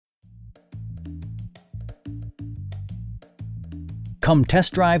Come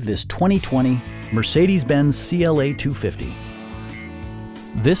test drive this 2020 Mercedes-Benz CLA 250.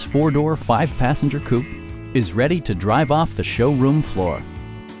 This four-door, five-passenger coupe is ready to drive off the showroom floor.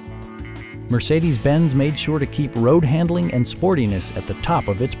 Mercedes-Benz made sure to keep road handling and sportiness at the top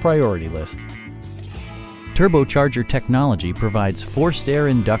of its priority list. Turbocharger technology provides forced air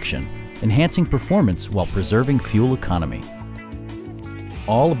induction, enhancing performance while preserving fuel economy.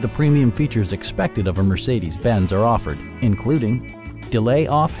 All of the premium features expected of a Mercedes-Benz are offered, including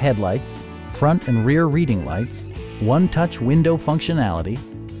delay-off headlights, front and rear reading lights, one-touch window functionality,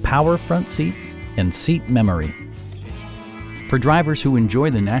 power front seats, and seat memory. For drivers who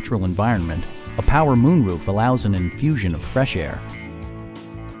enjoy the natural environment, a power moonroof allows an infusion of fresh air.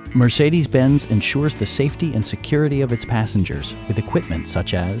 Mercedes-Benz ensures the safety and security of its passengers with equipment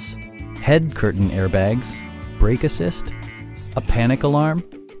such as head curtain airbags, brake assist, a panic alarm,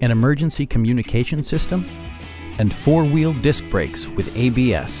 an emergency communication system, and four-wheel disc brakes with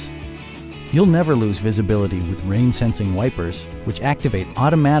ABS. You'll never lose visibility with rain-sensing wipers, which activate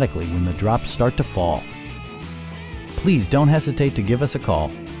automatically when the drops start to fall. Please don't hesitate to give us a call.